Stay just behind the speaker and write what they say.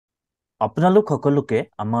আপোনালোক সকলোকে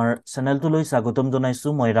আমাৰ চেনেলটোলৈ স্বাগতম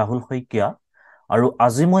জনাইছো মই ৰাহুল শইকীয়া আৰু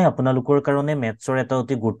আজি মই আপোনালোকৰ কাৰণে মেথছৰ এটা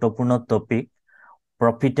অতি গুৰুত্বপূৰ্ণ টপিক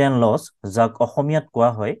প্ৰফিট এণ্ড লছ যাক অসমীয়াত কোৱা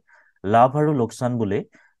হয় লাভ আৰু লোকচান বুলি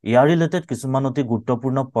ইয়াৰ ৰিলেটেড কিছুমান অতি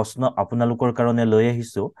গুৰুত্বপূৰ্ণ প্ৰশ্ন আপোনালোকৰ কাৰণে লৈ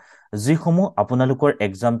আহিছো যিসমূহ আপোনালোকৰ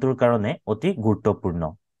এক্সামটোৰ কাৰণে অতি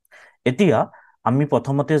গুৰুত্বপূৰ্ণ এতিয়া আমি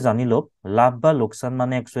প্ৰথমতে জানি লওক লাভ বা লোকচান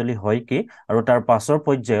মানে একচুৱেলি হয় কি আৰু তাৰ পাছৰ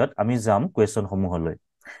পৰ্যায়ত আমি যাম কুৱেশ্যনসমূহলৈ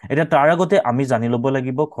এতিয়া তাৰ আগতে আমি জানি ল'ব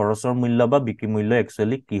লাগিব খৰচৰ মূল্য বা বিক্ৰী মূল্য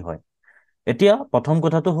একচুৱেলি কি হয় এতিয়া প্ৰথম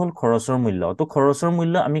কথাটো হ'ল খৰচৰ মূল্য তো খৰচৰ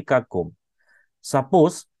মূল্য আমি কাক ক'ম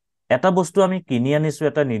সাপোজ এটা বস্তু আমি কিনি আনিছো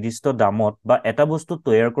এটা নিৰ্দিষ্ট দামত বা এটা বস্তু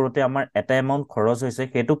তৈয়াৰ কৰোতে আমাৰ এটা এমাউন্ট খৰচ হৈছে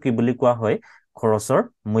সেইটো কি বুলি কোৱা হয় খৰচৰ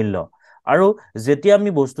মূল্য আৰু যেতিয়া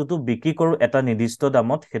আমি বস্তুটো বিক্ৰী কৰো এটা নিৰ্দিষ্ট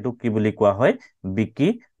দামত সেইটো কি বুলি কোৱা হয় বিক্ৰী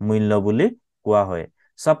মূল্য বুলি কোৱা হয়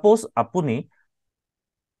সাপোজ আপুনি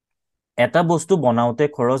এটা বস্তু বনাওতে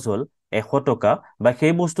খৰচ হ'ল 100 টকা বা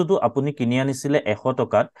সেই বস্তুটো আপুনি কিনি আনিছিলে 100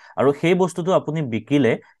 টকাত আৰু সেই বস্তুটো আপুনি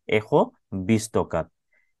বিকিলে 120 টকাত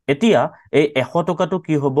এতিয়া এই 100 টকাটো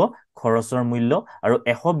কি হ'ব খৰচৰ মূল্য আৰু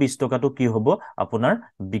 120 টকাটো কি হ'ব আপোনাৰ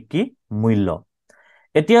বিক্ৰী মূল্য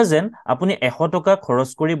এতিয়া যেন আপুনি 100 টকা খৰচ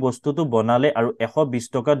কৰি বস্তুটো বনালে আৰু 120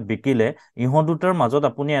 টকাত বিকিলে ইহঁত দুটাৰ মাজত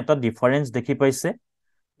আপুনি এটা ডিফাৰেন্স দেখি পাইছে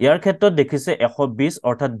ইয়াৰ ক্ষেত্ৰত দেখিছে 120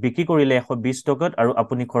 অৰ্থাৎ বিক্ৰী কৰিলে 120 টকাত আৰু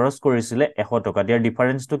আপুনি খৰচ কৰিছিলে 100 টকাত ইয়াৰ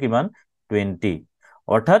ডিফাৰেন্সটো কিমান 20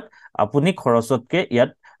 অৰ্থাৎ আপুনি খৰচতকে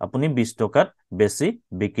ইয়াত আপুনি 20 টকাত বেছি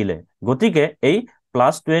বিকিলে গতিকে এই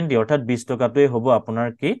 +20 অৰ্থাৎ 20 টকাটোৱে হ'ব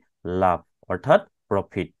আপোনাৰ কি লাভ অৰ্থাৎ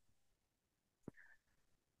প্ৰফিট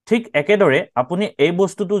ঠিক একেদৰে আপুনি এই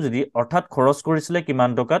বস্তুটো যদি অৰ্থাৎ খৰচ কৰিছিলে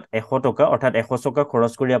কিমান টকাত 100 টকা অৰ্থাৎ 100 টকা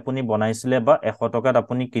খৰচ কৰি আপুনি বনাইছিলে বা 100 টকাত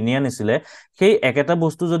আপুনি কিনি আনিছিলে সেই একেটা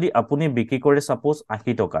বস্তু যদি আপুনি বিক্ৰী কৰে সাপোজ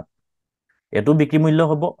 80 টকাত এটো বিক্ৰী মূল্য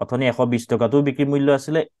হ'ব অথনি 120 টকাটো বিক্ৰী মূল্য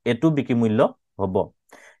আছিল এটো বিক্ৰী মূল্য হ'ব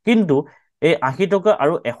কিন্তু এই 80 টকা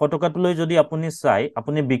আৰু 100 টকাটোলৈ যদি আপুনি চাই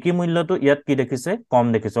আপুনি বিক্ৰী মূল্যটো ইয়াত কি দেখিছে কম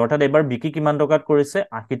দেখিছে অৰ্থাৎ এবাৰ বিক্ৰী কিমান টকাত কৰিছে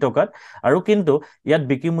 80 টকাত আৰু কিন্তু ইয়াত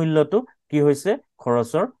বিক্ৰী মূল্যটো কি হৈছে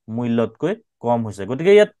খৰচৰ মূল্যতকৈ কম হৈছে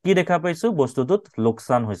গতিকে ইয়াত কি দেখা পাইছো বস্তুটোত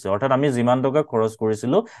লোকসান হৈছে অৰ্থাৎ আমি যিমান টকা খৰচ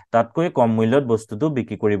কৰিছিলো তাতকৈ কম মূল্যত বস্তুটো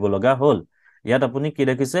বিক্ৰী কৰিব লগা হ'ল ইয়াত আপুনি কি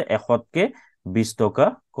দেখিছে 100কে 20 টকা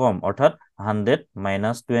কম অৰ্থাৎ 100 -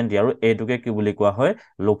 20 আৰু এইটোকে কি বুলি কোৱা হয়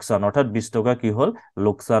লোকসান অৰ্থাৎ 20 টকা কি হ'ল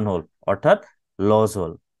লোকসান হ'ল অৰ্থাৎ লছ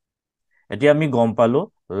হ'ল এতিয়া আমি গম পালো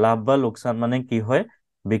লাভ বা লোকসান মানে কি হয়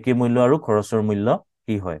বিক্ৰী মূল্য আৰু খৰচৰ মূল্য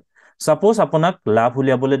কি হয় সাপোজ আপোনাক লাভ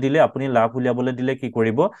উলিয়াবলৈ দিলে আপুনি লাভ উলিয়াবলৈ দিলে কি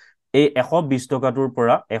কৰিব এই 120 টকাটোৰ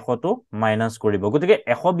পৰা 100টো মাইনাস কৰিব গতিকে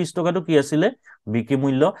 120 টকাটো কি আছিল বিক্ৰী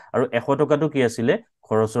মূল্য আৰু 100 টকাটো কি আছিল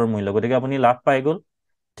খৰচৰ মূল্য গতিকে আপুনি লাভ পাই গল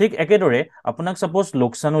ঠিক একেদৰে আপোনাক সাপোজ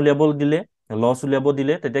লোকসান উলিয়াব দিলে লছ উলিয়াব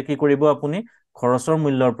দিলে তেতিয়া কি কৰিব আপুনি খৰচৰ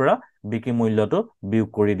মূল্যৰ পৰা বিক্ৰী মূল্যটো বিয়োগ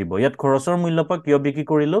কৰি দিব ইয়াত খৰচৰ মূল্যৰ পৰা কিয় বিক্ৰী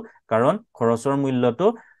কৰিলো কাৰণ খৰচৰ মূল্যটো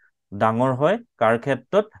ডাঙৰ হয় কাৰ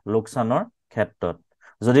ক্ষেত্ৰত লোকসানৰ ক্ষেত্ৰত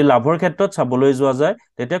যদি লাভৰ ক্ষেত্ৰত চাবলৈ যোৱা যায়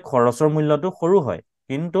তেতিয়া খৰচৰ মূল্যটো সৰু হয়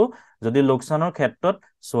কিন্তু যদি লোকসানৰ ক্ষেত্ৰত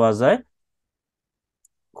চোৱা যায়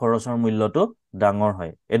খৰচৰ মূল্যটো ডাঙৰ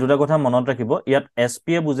হয় এই দুটা কথা মনত ৰাখিব ইয়াত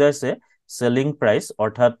এছপি এ বুজাইছে সেলিং প্ৰাইস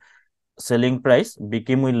অৰ্থাৎ সেলিং প্ৰাইস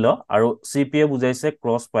বিক্ৰী মূল্য আৰু সিপিএ বুজাইছে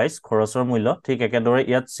ক্ৰছ প্ৰাইস খৰচৰ মূল্য ঠিক একেদৰে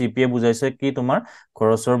ইয়াত সিপিএ বুজাইছে কি তোমাৰ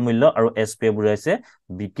খৰচৰ মূল্য আৰু এছপিএ বুজাইছে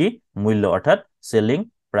বিক্ৰী মূল্য অৰ্থাৎ selling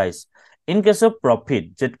price in case of profit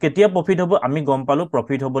কেতিয়া প্ৰফিট হ'ব আমি গম পালো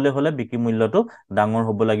প্ৰফিট হ'বলৈ হলে বিক্ৰী মূল্যটো ডাঙৰ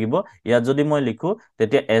হ'ব লাগিব ইয়াত যদি মই লিখো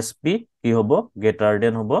তেতিয়া এছপি কি হ'ব গ্ৰেটাৰ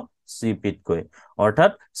দেন হ'ব সিপিতকৈ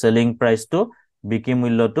অৰ্থাৎ সেলিং প্ৰাইসটো বিক্ৰী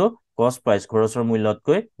মূল্যটো কষ্ট প্ৰাইস খৰচৰ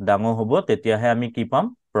মূল্যতকৈ ডাঙৰ হ'ব তেতিয়াহে আমি কি পাম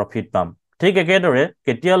প্ৰফিট পাম ঠিক একেদৰে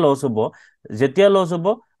কেতিয়া লছ হ'ব যেতিয়া লছ হ'ব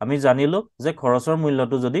আমি জানিলো যে খৰচৰ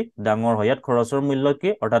মূল্যটো যদি ডাঙৰ হয় ইয়াত খৰচৰ মূল্য কি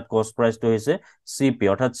অৰ্থাৎ কষ্ট প্ৰাইসটো হৈছে সিপি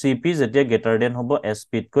অৰ্থাৎ সিপি যেতিয়া গ্ৰেটাৰ দেন হ'ব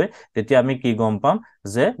এছপিতকৈ তেতিয়া আমি কি গম পাম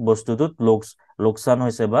যে বস্তুটোত লোকসান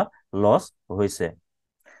হৈছে বা লছ হৈছে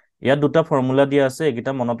ইয়াত দুটা ফৰ্মুলা দিয়া আছে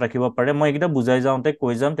এইকেইটা মনত ৰাখিব পাৰে মই এইকেইটা বুজাই যাওঁতে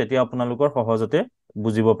কৈ যাম তেতিয়া আপোনালোকৰ সহজতে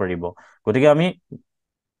বুজিব পাৰিব গতিকে আমি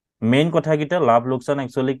মেইন কথাকেইটা লাভ লোকসান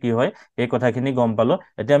একচুৱেলি কি হয় এই কথাখিনি গম পালো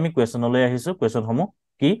এতিয়া আমি কুৱেশ্যনলৈ আহিছো কুৱেশ্যনসমূহ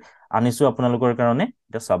কি আনিছো আপোনালোকৰ কাৰণে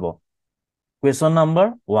এটা চাব কুৱেশ্যন নম্বৰ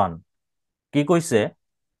 1 কি কৈছে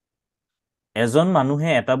এজন মানুহে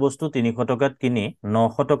এটা বস্তু 300 টকাত কিনি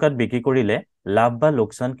 900 টকাত বিক্ৰী কৰিলে লাভ বা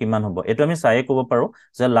লোকসান কিমান হ'ব এটো আমি চাইয়ে ক'ব পাৰো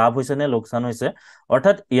যে লাভ হৈছে নে লোকসান হৈছে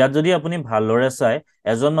অৰ্থাৎ ইয়াত যদি আপুনি ভালদৰে চাই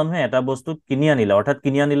এজন মানুহে এটা বস্তু কিনি আনিলে অৰ্থাৎ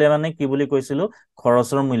কিনি আনিলে মানে কি বুলি কৈছিলো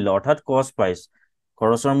খৰচৰ মূল্য অৰ্থাৎ কষ্ট প্ৰাইস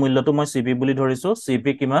খৰচৰ মূল্যটো মই সিপি বুলি ধৰিছো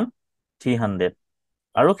সিপি কিমান 300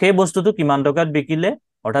 আৰু সেই বস্তুটো কিমান টকাত বিকিলে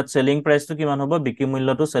অৰ্থাৎ সেলিং প্ৰাইচটো কিমান হ'ব বিক্ৰী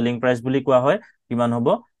মূল্যটো সেলিং প্ৰাইচ বুলি কোৱা হয় কিমান হ'ব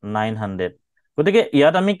 900 গতিকে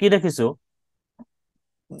ইয়াত আমি কি দেখিছো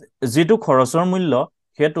যেটো খৰচৰ মূল্য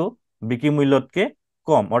হেতু বিক্ৰী মূল্যতকে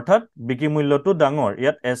কম অৰ্থাৎ বিক্ৰী মূল্যটো ডাঙৰ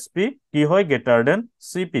ইয়াত এসপি কি হয় গ্ৰেটাৰ দেন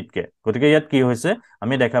সিপি তকে গতিকে ইয়াত কি হৈছে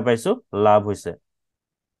আমি দেখা পাইছো লাভ হৈছে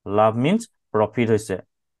লাভ মিন্স প্ৰফিট হৈছে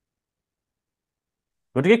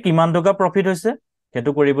গতিকে কিমান টকা প্ৰফিট হৈছে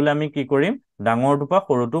হেতু কৰিবলৈ আমি কি কৰিম ডাঙৰটো পা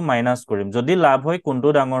সৰুটো মাইনাস কৰিম যদি লাভ হয়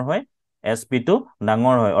কোনটো ডাঙৰ হয় এসপি টো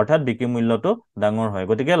ডাঙৰ হয় অৰ্থাৎ বিক্ৰী মূল্যটো ডাঙৰ হয়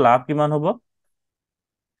গতিকে লাভ কিমান হ'ব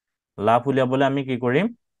লাভ উলিয়াবলৈ আমি কি কৰিম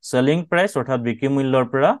সেলিং প্ৰাইচ অৰ্থাৎ বিক্ৰী মূল্যৰ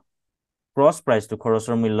পৰা ক্ৰছ প্ৰাইচটো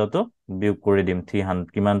খৰচৰ মূল্যটো বিয়োগ কৰি দিম 300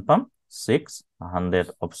 কিমান পাম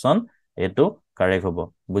 600 অপচন এটো কাৰেক্ট হ'ব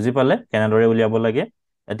বুজি পালে কেনেদৰে উলিয়াব লাগে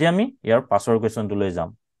এতিয়া আমি ইয়াৰ পাছৰ কোৱেশ্চনটো লৈ যাম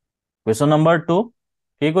কোৱেশ্চন নম্বৰ 2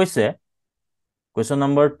 কি কৈছে কোৱেশ্চন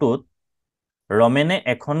নম্বৰ 2 ৰমেনে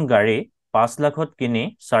এখন গাড়ী 5 লাখত কিনি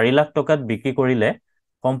 4 লাখ টকাত বিক্ৰী কৰিলে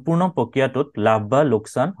সম্পূৰ্ণ প্ৰক্ৰিয়াটোত লাভ বা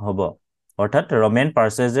লোকসান হ'ব অৰ্থাৎ Ramen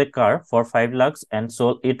purchased a car for 5 lakhs and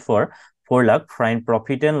sold it for 4 lakh find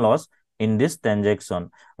profit and loss in this transaction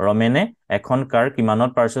ৰমেনে এখন কাৰ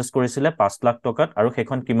কিমানত পাৰচেজ কৰিছিলে 5 লাখ টকাত আৰু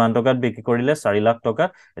সেইখন কিমান টকাত বিক্ৰী কৰিলে 4 লাখ টকাত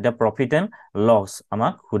এটা প্ৰফিট এণ্ড লছ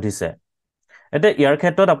আমাক সুধিছে এটা ইয়াৰ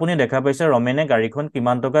ক্ষেত্ৰত আপুনি দেখা পাইছে ৰমেনে গাড়ীখন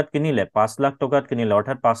কিমান টকাত কিনিলে 5 লাখ টকাত কিনিলে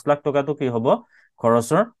অৰ্থাৎ 5 লাখ টকাটো কি হ'ব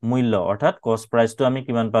খৰচৰ মূল্য অৰ্থাৎ কষ্ট প্ৰাইচটো আমি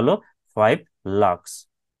কিমান পালো 5 লাখ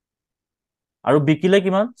আৰু বিকিলে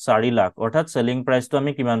কিমান 4 লাখ অৰ্থাৎ সেলিং প্ৰাইচটো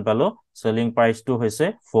আমি কিমান পালো সেলিং প্ৰাইচটো হৈছে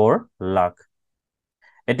 4 লাখ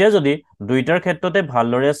এতিয়া যদি দুইটাৰ ক্ষেত্ৰতে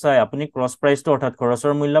ভালদৰে চাই আপুনি ক্ৰছ প্ৰাইচটো অৰ্থাৎ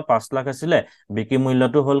খৰচৰ মূল্য 5 লাখ আছিল বিক্ৰী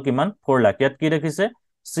মূল্যটো হ'ল কিমান 4 লাখ ইয়াত কি দেখিছে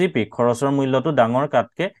সিপি খৰচৰ মূল্যটো ডাঙৰ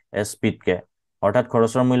কাটকে এসপিতকে অৰ্থাৎ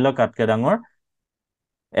খৰচৰ মূল্য কাটকে ডাঙৰ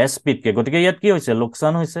এসপিতকে গতিকে ইয়াত কি হৈছে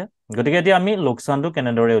লোকসান হৈছে গতিকে এতিয়া আমি লোকসানটো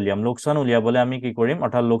কেনেদৰে উলিয়াম লোকসান উলিয়াবলৈ আমি কি কৰিম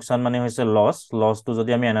অৰ্থাৎ লোকসান মানে হৈছে লছটো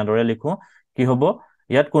যদি আমি এনেদৰে লিখো কি হ'ব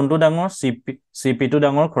ইয়াত কোনটো ডাঙৰ সিপি টো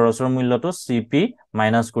ডাঙৰ খৰচৰ মূল্যটো সিপি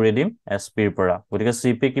মাইনাস কৰি দিম এসপি ৰ পৰা গতিকে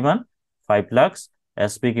সিপি কিমান 5 লাখ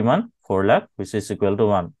এসপি কিমান 4 lakh which is equal to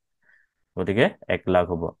 1 গতিকে 1 লাখ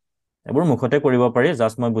হ'ব এবোৰ মুখতে কৰিব পাৰি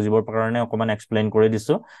জাস্ট মই বুজিবৰ কাৰণে অকমান এক্সপ্লেইন কৰি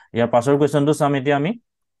দিছো ইয়াৰ পাছৰ কোৱেশ্চনটো চাম এতিয়া আমি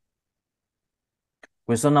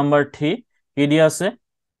কোৱেশ্চন নম্বৰ 3 কি দিয়া আছে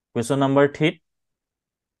কোৱেশ্চন নম্বৰ 3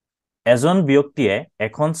 এজন ব্যক্তিয়ে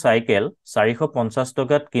এখন সাইকেল 450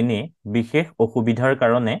 টকাত কিনি বিশেষ অসুবিধাৰ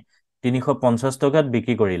কাৰণে 350 টকাত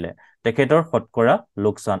বিক্ৰী কৰিলে তেখেতৰ শতকৰা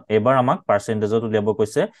লোকসান এবাৰ আমাক পাৰ্চেন্টেজত উলিয়াব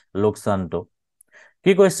কৈছে লোকসানটো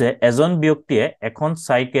কি কৈছে এজন ব্যক্তিয়ে এখন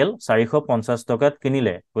সাইকেল 450 টকাত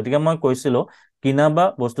কিনিলে গতিকে মই কৈছিলো কিনা বা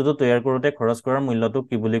বস্তুটো তৈয়াৰ কৰোতে খৰচ কৰাৰ মূল্যটো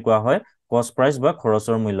কি বুলি কোৱা হয় কষ্ট প্ৰাইচ বা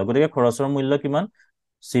খৰচৰ মূল্য গতিকে খৰচৰ মূল্য কিমান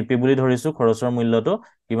সিপি বুলি ধৰিছো খৰচৰ মূল্যটো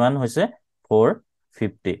কিমান হৈছে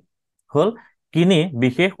 450 হল কিনি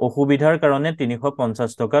বিশেষ অসুবিধাৰ কাৰণে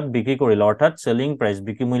 350 টকাত বিক্ৰী কৰিলে অৰ্থাৎ সেলিং প্ৰাইচ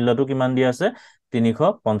বিক্ৰী মূল্যটো কিমান দিয়া আছে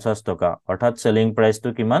 350 টকা অৰ্থাৎ সেলিং প্ৰাইচটো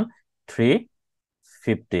কিমান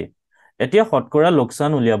 350 এতিয়া শতকৰা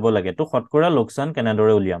লোকসান উলিয়াব লাগে তো শতকৰা লোকসান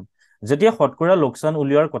কেনেদৰে উলিয়াম যেতিয়া শতকৰা লোকসান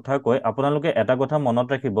উলিওৱাৰ কথা কয় আপোনালোকে এটা কথা মনত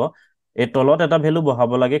ৰাখিব এই তলত এটা ভ্যালু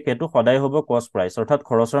বহাব লাগে সেইটো সদায় হ'ব কষ্ট প্ৰাইচ অৰ্থাৎ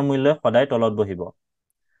খৰচৰ মূল্য সদায় তলত বহিব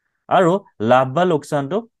আৰু লাভ বা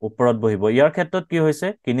লোকসানটো ওপৰত বহিব ইয়াৰ ক্ষেত্ৰত কি হৈছে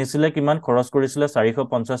কিনিছিলে কিমান খৰচ কৰিছিলে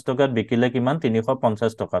 450 টকাত বিকিলে কিমান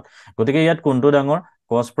 350 টকাত গতিকে ইয়াত কোনটো ডাঙৰ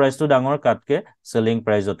কষ্ট প্ৰাইচটো ডাঙৰ কাটকে সেলিং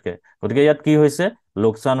প্ৰাইচতকে গতিকে ইয়াত কি হৈছে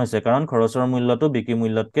লোকসান হৈছে কাৰণ খৰচৰ মূল্যটো বিক্ৰী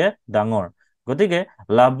মূল্যতকে ডাঙৰ গতিকে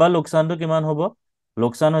লাভ বা লোকসানটো কিমান হ'ব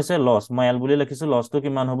লোকসান হৈছে লছ মই এল বুলি লিখিছো লছটো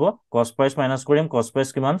কিমান হ'ব কষ্ট প্ৰাইচ মাইনাস কৰিম কষ্ট প্ৰাইচ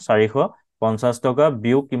কিমান 450 টকা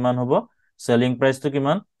বিয়োগ কিমান হ'ব সেলিং প্ৰাইচটো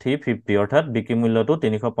কিমান 350 অৰ্থাৎ বিক্ৰী মূল্যটো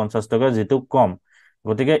 350 টকা যেটো কম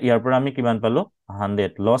গতিকে ইয়াৰ পৰা আমি কিমান পালো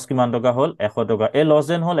 100 লছ কিমান টকা হ'ল 100 টকা এই লছ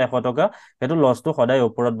যেন হ'ল 100 টকা হেতু লছটো সদায়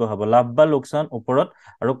ওপৰত বহাব লাভ বা লোকসান ওপৰত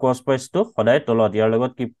আৰু কষ্ট প্ৰাইচটো সদায় তলত ইয়াৰ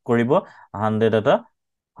লগত কি কৰিব 100 এটা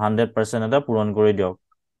 100% এটা পূৰণ কৰি দিয়ক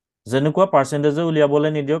যেনেকুৱা পাৰ্চেন্টেজে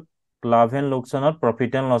উলিয়াবলৈ নিদিয়ক love and লোকসানত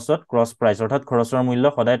profit and লছত cross price অৰ্থাৎ খৰচৰ মূল্য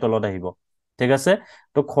সদায় তলত আহিব ঠিক আছে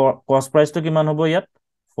তো কষ্ট প্ৰাইচটো কিমান হ'ব ইয়াত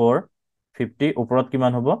 450 ওপৰত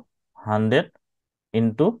কিমান হ'ব 100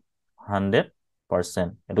 into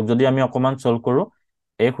 100% এটুক যদি আমি অকমান সলভ কৰো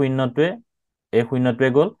এই শূন্যটোৱে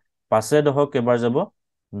গল 5 10 কেবাৰ যাব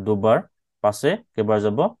দুবাৰ 5 কেবাৰ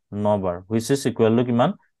যাব 9 বাৰ which is equal to কিমান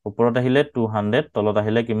ওপৰত আহিলে 200 তলত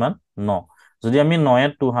আহিলে কিমান 9 যদি আমি 9 এ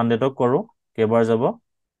 200 ক কৰো কেবাৰ যাব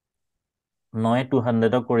 9 এ 200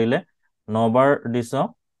 ক কৰিলে 9 বাৰ দিছো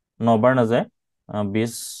 9 বাৰ না যায়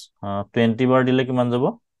 20 20 বাৰ দিলে কিমান যাব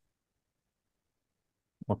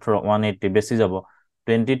 18 180 বেছি যাব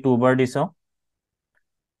 22 বাৰ দিছো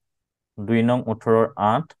 2 নং 18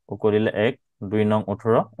 8 কৰিলে 1 2 নং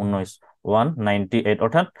 18 19 198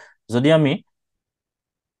 অৰ্থাৎ যদি আমি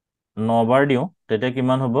 9 বাৰ দিওঁ তেতিয়া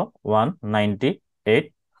কিমান হ'ব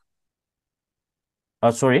 198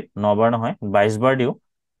 সৰি 9 বাৰ নহয় 22 বাৰ দিওঁ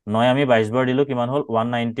 9 আমি 22 বাৰ দিলো কিমান হ'ল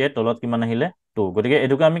 198 তলত কিমান আহিলে 2 গতিকে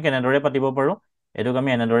এটোক আমি কেনেদৰে পাতিব পাৰো এটোক আমি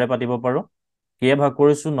এনেদৰে পাতিব পাৰো কিয়ে ভাগ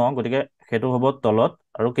কৰিছো 9 গতিকে হেতু হ'ব তলত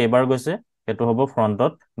আৰু কেইবাৰ গৈছে হেতু হ'ব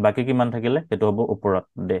ফ্ৰন্টত বাকি কিমান থাকিলে হেতু হ'ব ওপৰত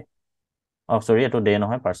দে সৰি এটো দে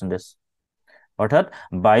নহয় পাৰ্চেন্টেজ অৰ্থাৎ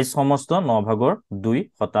 22 সমস্ত 9 ভাগৰ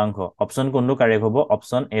 2% অপচন কোনটো কাৰেক্ট হ'ব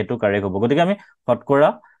অপচন এ টো কাৰেক্ট হ'ব গতিকে আমি শতকৰা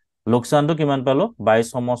লোকচানটো কিমান পালো 22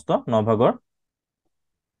 সমস্ত 9 ভাগৰ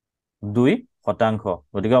 2%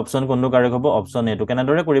 গতিকে অপচন কোনটো কাৰেক্ট হ'ব অপচন এ টো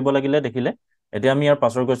কেনেদৰে কৰিব লাগিলে দেখিলে এতিয়া আমি ইয়াৰ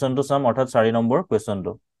পাছৰ কোৱেশ্চনটো চাম অৰ্থাৎ 4 নম্বৰ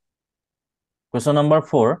কোৱেশ্চনটো কোৱেশ্চন নম্বৰ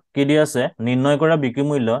 4 কি দি আছে নিৰ্ণয় কৰা বিক্ৰী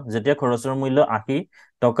মূল্য যেতিয়া খৰচৰ মূল্য 80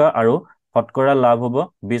 টকা আৰু শতকৰা লাভ হ'ব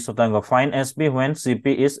 20% fine SP when CP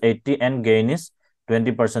is 80 and gain is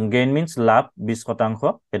 20% gain means লাভ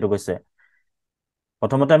 20% হেতু কৈছে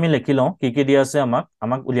প্ৰথমতে আমি লিখি লওঁ কি দি আছে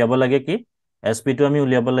আমাক উলিয়াব লাগে কি এছপি টো আমি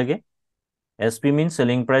উলিয়াব লাগে এছপি means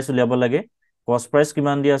selling price উলিয়াব লাগে cost price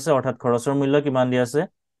কিমান দি আছে অৰ্থাৎ খৰচৰ মূল্য কিমান দি আছে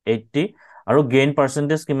 80 আৰু gain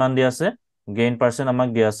percentage কিমান দি আছে gain percent আমাক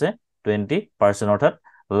দি আছে 20% অৰ্থাৎ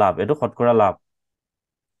লাভ এটো শতকৰা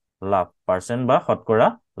লাভ পাৰ্চেন্ট বা শতকৰা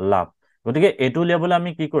লাভ গতিকে এটো উলিয়াবলৈ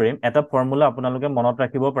আমি কি কৰিম এটা ফৰ্মুলা আপোনালোকে মনত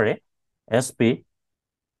ৰাখিব পাৰে এছপি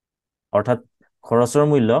অৰ্থাৎ খৰচৰ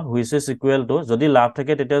মূল্য which is equal to যদি লাভ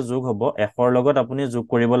থাকে তেতিয়া যোগ হ'ব 100 লগত আপুনি যোগ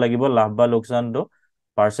কৰিব লাগিব লাভ বা লোকচানটো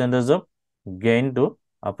পাৰ্চেন্টেজ অফ গেইন টো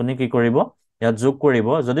আপুনি কি কৰিব ইয়াত যোগ কৰিব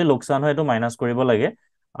যদি লোকচান হয় এটো মাইনাস কৰিব লাগে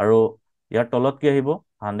আৰু ইয়াৰ তলত কি আহিব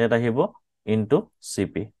 100 আহিব ইনটু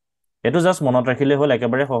সিপি এটো জাস্ট মনত ৰাখিলে হ'ল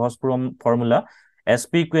একেবাৰে সহজ formula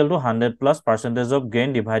SP equal to 100 plus percentage of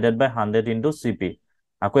gain divided by 100 into CP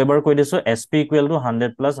আকৌ এবাৰ কৈ দিছো SP equal to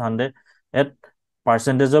 100 plus 100 at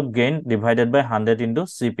percentage of gain divided by 100 into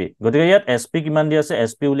CP গতিকে ইয়াত SP কিমান দি আছে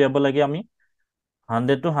SP উলিয়াব লাগে আমি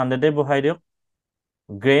 100 to 100 এ বহাই দিয়ক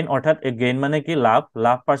gain অৰ্থাৎ gain মানে কি লাভ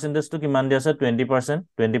পাৰ্চেন্টেজ টো কিমান দি আছে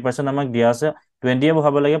 20% আমাক দিয়া আছে 20 এ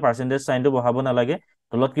বহাব লাগে পাৰ্চেন্টেজ সাইনটো বহাব নালাগে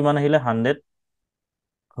তলত কিমান আহিলে 100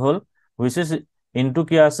 হল which is into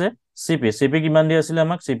কি আছে CP কিমান দি আছিল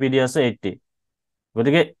আমাক CP দি আছে 80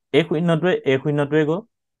 গতিকে এই শূন্যটোৱে গল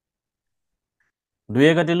 2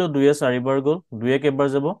 এ কাটিলো 2 এ 4 বাৰ গল 2 এ কেইবাৰ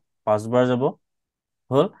যাব 5 বাৰ যাব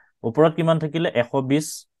হল ওপৰত কিমান থাকিলে 120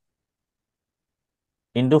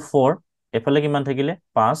 into 4 এফালে কিমান থাকিলে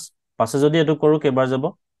 5 পাছে যদি এটো কৰো কেইবাৰ যাব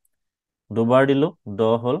দুবাৰ দিলো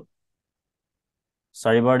 10 হল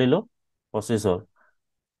 4 বাৰ দিলো 25 হল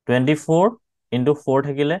 24 into 4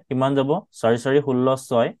 থাকিলে কিমান যাব 4 4 16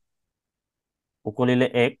 6 উকলিলে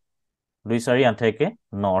 1 2 4 8 1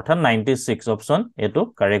 9 অৰ্থাৎ 96 অপচন এটো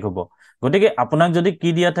কাৰেক্ট হ'ব গতিকে আপোনাক যদি কি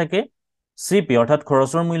দিয়া থাকে সিপি অৰ্থাৎ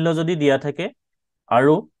খৰচৰ মূল্য যদি দিয়া থাকে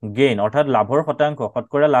আৰু গেইন অৰ্থাৎ লাভৰ শতাংশ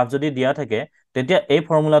শতকৰা লাভ যদি দিয়া থাকে তেতিয়া এই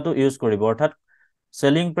ফৰ্মুলাটো ইউজ কৰিব অৰ্থাৎ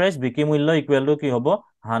সেলিং প্ৰাইস বিক্ৰী মূল্য ইকুৱেল টু কি হ'ব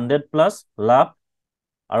 100 প্লাস লাভ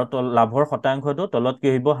আৰু লাভৰ শতাংশটো তলত কি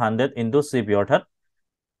হ'ব 100 ইনটু সিপি অৰ্থাৎ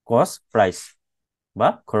কষ্ট প্ৰাইস বা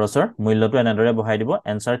খৰচৰ মূল্যটো এনেদৰে বহাই দিব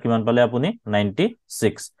এনসাৰ কিমান পালে আপুনি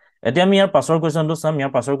 96 এতিয়া আমি ইয়াৰ পাছৰ কোৱেশ্চনটো চাম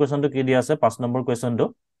ইয়াৰ পাছৰ কোৱেশ্চনটো কি দি আছে 5 নম্বৰ কোৱেশ্চনটো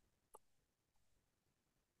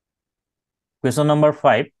কোৱেশ্চন নম্বৰ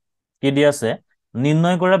 5 কি দি আছে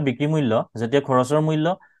নিৰ্ণয় কৰা বিক্ৰী মূল্য যেতিয়া খৰচৰ মূল্য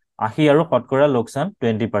 80 আৰু শতকৰা লোকচান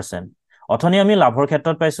 20% অথনি আমি লাভৰ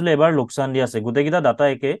ক্ষেত্ৰত পাইছিলো এবাৰ লোকচান দি আছে গুটেকিটা ডাটা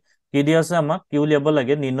একে কি দি আছে আমাক কি উলিয়াব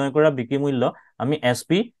লাগে নিৰ্ণয় কৰা বিক্ৰী মূল্য আমি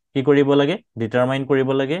এসপি কি কৰিব লাগে ডিটাৰমাইন কৰিব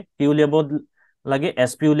লাগে কি উলিয়াব লাগে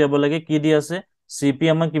এসপি উলিয়াব লাগে কি দি আছে সিপি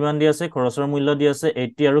আমাক কিমান দি আছে খৰচৰ মূল্য দি আছে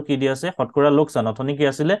 80 আৰু কি দি আছে শতকৰা লোকচান অথনি কি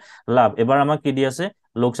আছিল লাভ এবাৰ আমাক কি দি আছে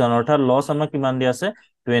লোকচান অৰ্থাৎ লস আমাক কিমান দি আছে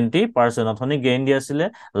 20% অথনি গেইন দি আছিল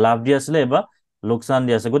লাভ দি আছিল এবাৰ লোকচান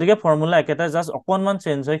দি আছে গতিকে ফৰ্মুলা একেটা জাস্ট অকনমান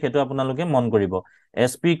চেঞ্জ হয় হেতু আপোনালোকে মন কৰিব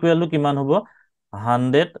SP ইকুৱেল টু কিমান হ'ব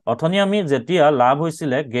 100 অথনি আমি যেতিয়া লাভ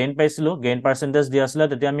হৈছিল গেইন পাইছিলো গেইন পাৰ্চেন্টেজ দি আছিল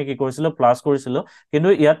তেতিয়া আমি কি কৰিছিলো প্লাস কৰিছিলো কিন্তু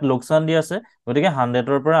ইয়াত লোকচান দি আছে গতিকে 100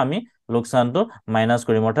 ৰ পৰা আমি লোকচানটো মাইনাস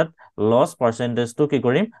কৰিম অৰ্থাৎ লস পাৰ্চেন্টেজটো কি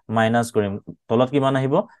কৰিম মাইনাস কৰিম তলত কিমান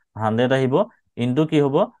আহিব 100 আহিব ইনটু কি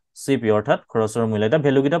হ'ব সিপি অৰ্থাৎ খৰচৰ মূল্য এটা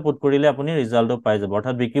ভ্যালু কিটা পুট কৰিলে আপুনি ৰিজাল্টটো পাই যাব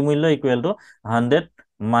অৰ্থাৎ বিক্ৰী মূল্য ইকুৱেল টু 100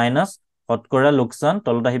 মাইনাস শতকৰা লোকচান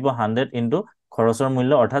তলত আহিব 100 ইনটু খৰচৰ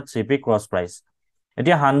মূল্য অৰ্থাৎ সিপি ক্ৰস প্ৰাইস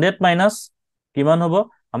এতিয়া 100 মাইনাস কিমান হ'ব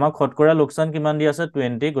আমাক শতকৰা লোকচান কিমান দি আছে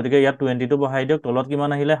 20 গতিকে ইয়াত 20 টো বহাই দিয়ক তলত কিমান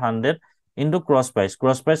আহিলে 100 ইনটু ক্ৰস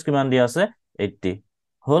প্ৰাইস কিমান দি আছে 80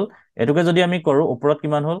 হল এটোকে যদি আমি কৰো ওপৰত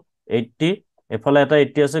কিমান হল 80 এফালে এটা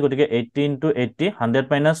 80 আছে গতিকে 80 ইনটু 80 100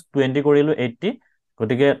 মাইনাস 20 কৰিলো 80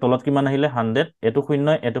 গতিকে তলত কিমান আহিলে 100 এটো শূন্য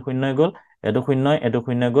গ'ল এটো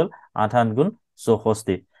শূন্য গ'ল 8 8 গুণ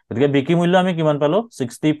 64 গতিকে বিক্ৰী মূল্য আমি কিমান পালো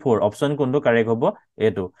 64 অপচন কোনটো কাৰেক্ট হ'ব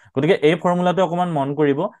এটো গতিকে এই ফৰ্মুলাটো অকমান মন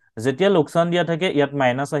কৰিব যেতিয়া লোকসান দিয়া থাকে ইয়াত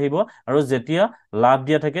মাইনাস আহিব আৰু যেতিয়া লাভ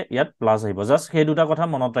দিয়া থাকে ইয়াত প্লাস আহিব জাস্ট সেই দুটা কথা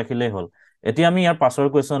মনত ৰাখিলেই হ'ল এতিয়া আমি ইয়াৰ পাছৰ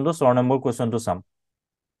কোৱেশ্চনটো 6 নম্বৰ কোৱেশ্চনটো চাম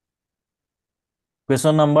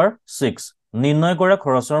কোৱেশ্চন নম্বৰ 6 নিৰ্ণয় কৰা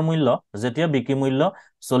খৰচৰ মূল্য যেতিয়া বিক্ৰী মূল্য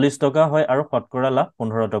 40 টকা হয় আৰু শতকৰা লাভ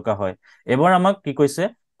 15 টকা হয় এবাৰ আমাক কি কৈছে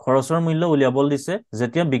খৰচৰ মূল্য উলিয়াবলৈ দিছে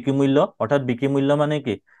যেতিয়া বিক্ৰী মূল্য অৰ্থাৎ বিক্ৰী মূল্য মানে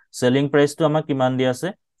কি সেলিং প্ৰাইসটো আমাক কিমান দি আছে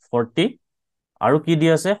 40 আৰু কি দি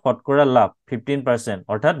আছে শতকৰা লাভ 15%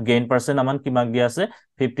 অৰ্থাৎ গেইন পাৰ্সেন্ট আমাক কিমান দি আছে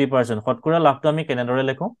 50% শতকৰা লাভটো আমি কেনেদৰে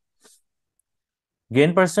লেখো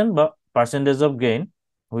গেইন পাৰ্সেন্ট বা percentage of gain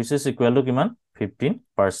which is equal to কিমান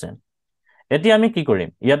 15% এতিয়া আমি কি কৰিম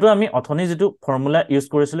ইয়াতো আমি অথনি যেটো ফৰ্মুলা ইউজ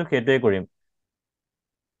কৰিছিলো সেইটোৱে কৰিম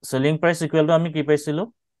সেলিং প্ৰাইস ইকুৱেল টু আমি কি পাইছিলো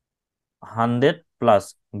 100 প্লাস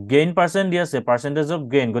গেইন পার্সেন্ট দিয়া আছে পার্সেন্টেজ অফ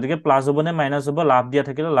গেইন গতিকে প্লাস হ'ব নে মাইনাস হ'ব লাভ দিয়া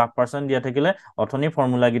থাকিলে লাভ পার্সেন্ট দিয়া থাকিলে অথনি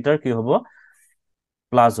ফৰ্মুলা গিটাৰ কি হ'ব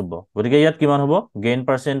প্লাস হ'ব গতিকে ইয়াত কিমান হ'ব গেইন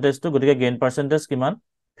পার্সেন্টেজটো গতিকে গেইন পার্সেন্টেজ কিমান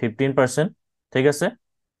 15% ঠিক আছে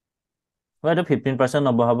হয়তো 15%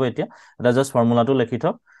 নবহাব এতিয়া এটা জাস্ট ফৰ্মুলাটো লিখি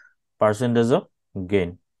থক পাৰ্সেন্টেজ অফ গেইন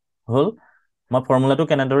হল মই ফৰ্মুলাটো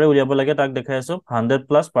কেনেদৰে উলিয়াব লাগে তাক দেখাই আছো 100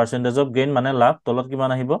 প্লাস পার্সেন্টেজ অফ গেইন মানে লাভ তলত কিমান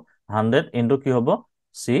আহিব 100 ইনটু কি হ'ব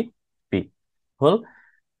CP হল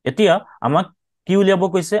এতিয়া আমাক কি উলিয়াব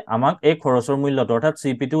কৈছে আমাক এই খৰচৰ মূল্যটো অৰ্থাৎ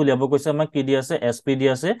CP টো উলিয়াব কৈছে আমাক কি দি আছে SP দি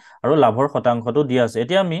আছে আৰু লাভৰ শতাংশটো দি আছে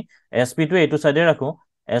এতিয়া আমি SP টো এইটো সাইডে ৰাখো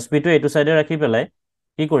SP টো এইটো সাইডে ৰাখি পেলাই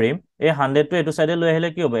কি কৰিম এই 100 টো এইটো সাইডে লৈ আহিলে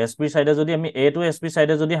কি হ'ব SP সাইডে যদি আমি A টো SP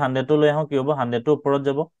সাইডে যদি 100 টো লৈ আহো কি হ'ব 100 টো ওপৰত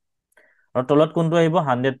যাব আৰু তলত কোনটো আহিব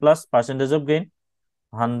 100 plus percentage of gain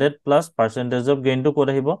 100 plus percentage of gain টো ক'ত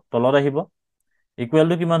আহিব তলত আহিব ইকুৱেল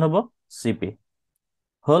টু কিমান হ'ব CP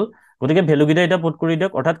হল গতিকে ভ্যালু গিটা এটা পুট কৰি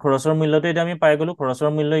দিয়ক অৰ্থাৎ খৰচৰ মূল্যটো এটা আমি পাই গলো খৰচৰ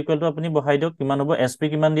মূল্য ইকুৱেল টু আপুনি বহাই দিয়ক কিমান হ'ব SP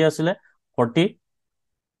কিমান দিয়া আছিল 40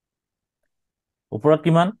 ওপৰত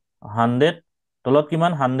কিমান 100 তলত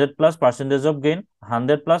কিমান 100 plus percentage of gain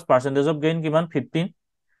 100 plus percentage of gain কিমান 15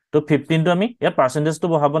 তো 15 টো আমি ইয়াত পার্সেন্টেজটো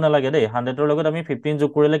বহাব না লাগে দেই 100 ৰ লগত আমি 15 যোগ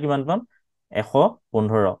কৰিলে কিমান পাম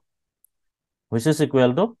 115 which is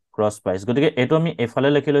equal to cross price গতিকে এটো আমি এফালে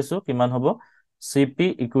লিখি লৈছো কিমান হ'ব CP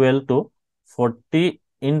equal to 40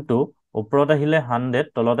 into ওপৰত আহিলে 100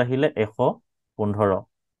 তলত আহিলে 115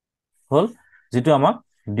 হল যেটো আমাক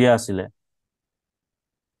দিয়া আছিল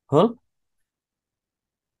হল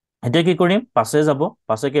এতিয়া কি কৰিম পাছে যাব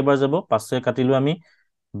পাছে কেবাৰ যাব পাছে কাটিলো আমি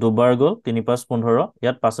দুবাৰ গল 3 5 15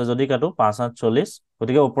 ইয়াত পাছে যদি কাটো 5 8 40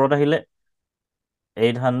 গতিকে ওপৰত আহিলে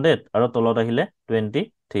 800 আৰু তলত আহিলে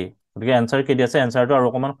 23 গতিকে आंसर কি দি আছে आंसरটো আৰু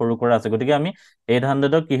অকমান সৰু কৰা আছে গতিকে আমি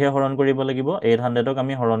 800 ক কিহে হৰণ কৰিব লাগিব 800 ক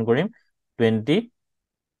আমি হৰণ কৰিম 23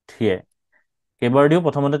 কেবাৰ দিও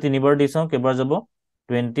প্ৰথমতে তিনিবাৰ দি চাও কেবাৰ যাব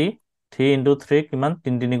 23 into 3 কিমান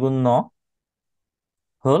 3 3 গুণ 9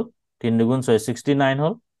 হল 3 2 গুণ 6 69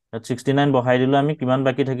 হল 69 বহাই দিলো আমি কিমান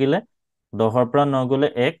বাকি থাকিলে 10 ৰ পৰা 9 গলে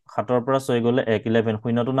 1 7 ৰ পৰা 6 গলে 1 11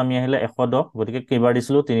 শূন্যটো নামি আহিলে 110 গতিকে কেবাৰ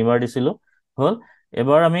দিছিলো তিনিবাৰ দিছিলো হল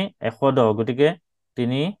এবাৰ আমি 110 গতিকে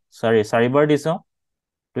 3 4 চাৰিবাৰ দি চাও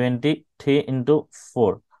 23 into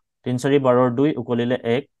 4 3 4 12 2 উকলিলে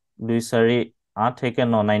 1 2 4 8 হেকে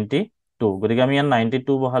 9 92 গতিকে আমি ইয়াত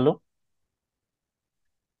 92 বহালো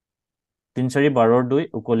 3 4 12 2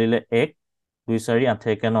 উকলিলে 1 2 4 8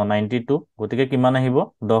 হেকে 9 92 গতিকে কিমান আহিব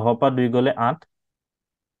 10 পৰা 2 গলে 8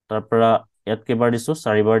 তাৰ পৰা ইয়াত কেবাৰ দিছো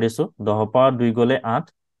চাৰিবাৰ দিছো 10 পৰা 2 গলে 8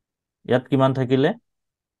 ইয়াত কিমান থাকিলে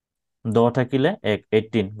 10 থাকিলে 1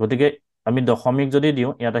 18 গতিকে আমি দশমিক যদি দিও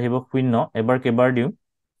ইয়াত আহিব 0 এবাৰ কেবাৰ দিও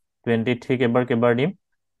 23 কেবাৰ দিম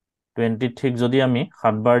 23 যদি আমি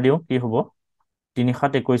 7 বাৰ দিও কি হ'ব 3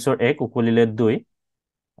 7 21 ৰ 1 উকলিলে 2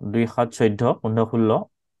 2 7 14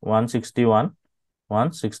 15 16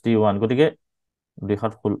 161 গতিকে 2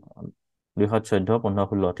 7 14 15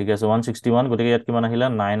 16 ঠিক আছে 161 গতিকে ইয়াত কিমান আহিলে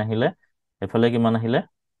 9 আহিলে এফালে কিমান আহিলে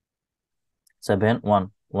 7 1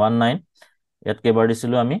 19 ইয়াত কেবাৰ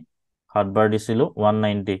দিছিলো আমি 7 বাৰ দিছিলো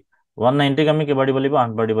 190 190 ক আমি কেবাৰ দিব লাগিব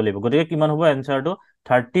 8 বাৰ দিব লাগিব গতিকে কিমান হ'ব आंसरটো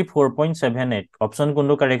 34.78 অপচন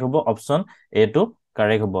কোনটো কাৰেক্ট হ'ব অপচন এ টো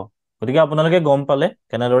কাৰেক্ট হ'ব গতিকে আপোনালোকে গম পালে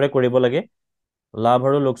কেনেদৰে কৰিব লাগে লাভ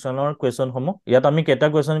আৰু লোকসানৰ কোৱেশ্চন সমূহ ইয়াত আমি কেটা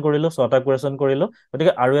কোৱেশ্চন কৰিলো 6টা কোৱেশ্চন কৰিলো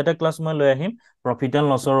গতিকে আৰু এটা ক্লাস মই লৈ আহিম প্ৰফিট এণ্ড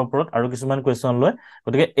লছৰ ওপৰত আৰু কিছুমান কোৱেশ্চন লৈ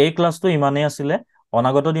গতিকে এই ক্লাসটো ইমানেই আছিল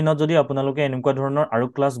অনাগত দিনত যদি আপোনালোকে এনেকুৱা ধৰণৰ আৰু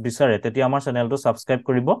ক্লাস বিচাৰে তেতিয়া আমাৰ চেনেলটো সাবস্ক্ৰাইব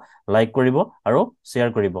কৰিব লাইক কৰিব আৰু শেয়াৰ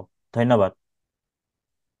কৰিব ধন্যবাদ